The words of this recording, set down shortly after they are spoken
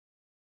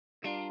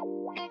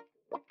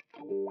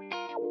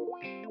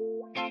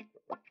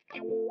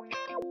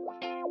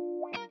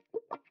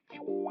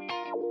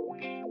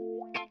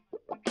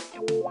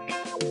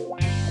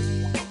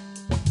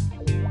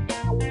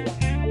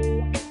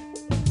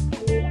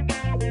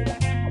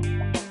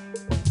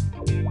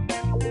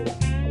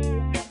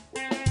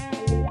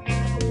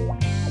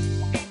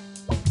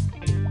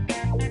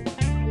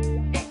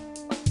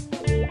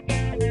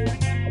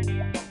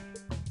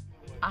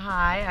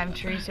Hi, I'm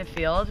Teresa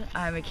Field.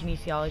 I'm a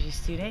kinesiology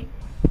student.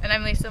 And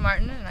I'm Lisa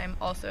Martin, and I'm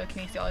also a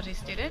kinesiology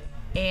student.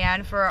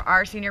 And for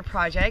our senior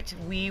project,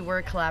 we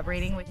were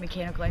collaborating with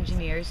mechanical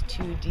engineers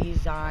to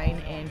design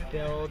and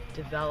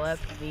develop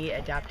the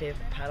adaptive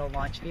paddle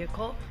launch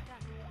vehicle.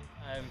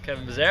 I'm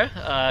Kevin Becerra,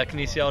 a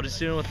kinesiology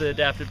student with the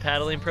adaptive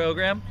paddling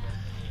program.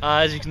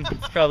 As you can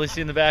probably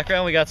see in the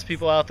background, we got some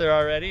people out there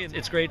already.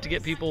 It's great to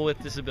get people with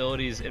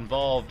disabilities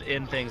involved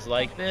in things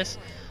like this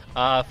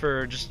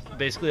for just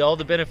basically all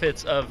the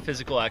benefits of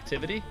physical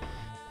activity.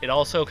 It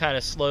also kind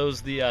of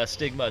slows the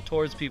stigma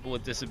towards people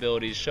with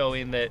disabilities,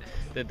 showing that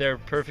they're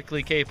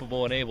perfectly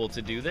capable and able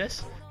to do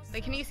this.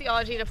 The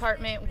kinesiology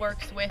department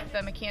works with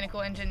the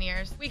mechanical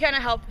engineers. We kind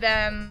of help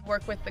them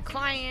work with the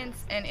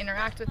clients and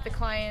interact with the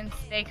clients.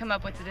 They come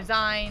up with the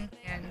design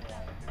and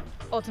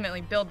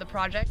ultimately build the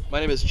project. My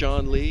name is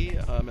John Lee.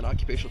 I'm an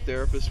occupational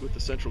therapist with the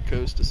Central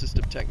Coast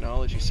Assistive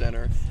Technology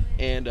Center,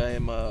 and I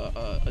am an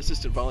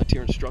assistant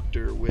volunteer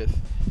instructor with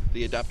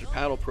the Adaptive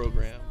Paddle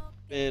program.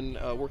 Been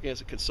working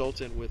as a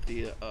consultant with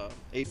the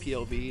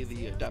APLV,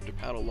 the Adaptive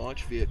Paddle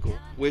Launch Vehicle,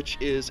 which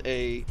is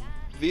a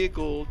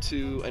vehicle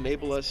to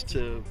enable us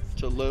to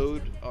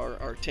load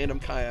our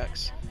tandem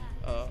kayaks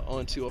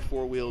onto a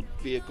four-wheeled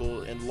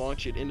vehicle and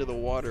launch it into the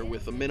water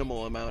with a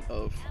minimal amount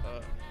of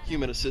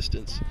human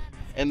assistance.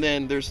 And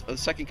then there's a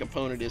second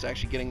component is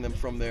actually getting them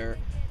from their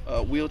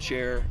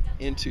wheelchair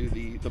into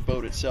the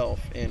boat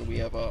itself, and we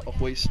have a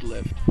hoist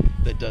lift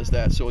that does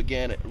that. So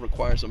again, it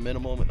requires a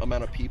minimal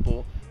amount of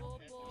people.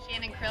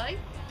 Shannon Crilly.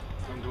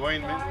 I'm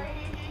Dwayne Minton.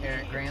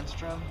 Eric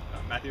Grandstrom.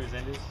 Matthew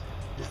Resendez.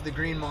 This is the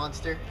Green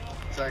Monster.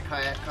 It's our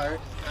kayak cart.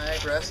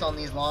 Kayak rests on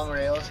these long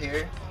rails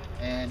here,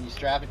 and you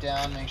strap it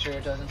down, make sure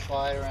it doesn't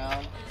slide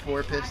around.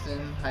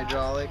 4-piston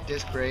hydraulic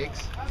disc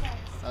brakes,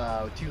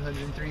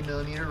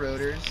 203mm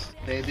rotors.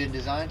 They've been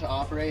designed to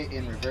operate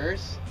in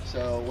reverse,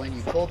 so when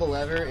you pull the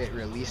lever, it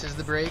releases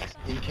the brakes.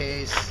 In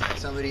case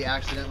somebody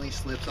accidentally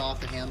slips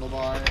off the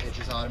handlebar, it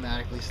just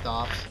automatically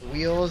stops. The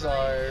wheels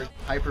are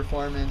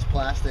high-performance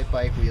plastic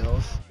bike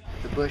wheels.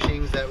 The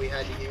bushings that we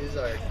had to use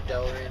are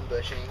Delrin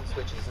bushings,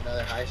 which is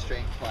another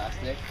high-strength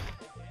plastic.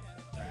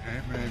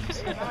 Hey, my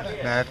name's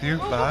Matthew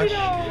Bosch.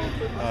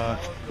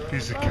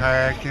 He's a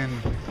kayaking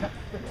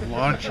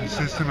launching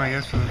system, I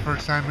guess, for the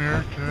first time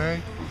here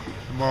today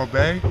in Morro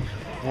Bay.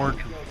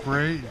 Worked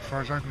great as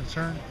far as I'm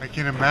concerned. I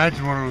can't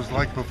imagine what it was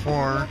like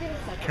before,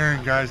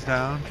 carrying guys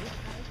down.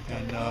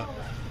 And I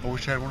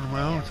wish I had one of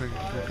my own so I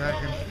could go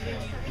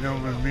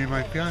kayaking, with me and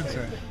my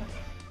fiance.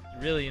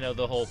 Really,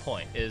 the whole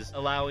point is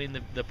allowing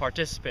the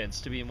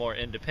participants to be more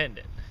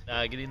independent,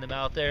 getting them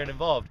out there and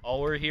involved. All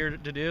we're here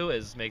to do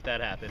is make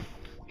that happen.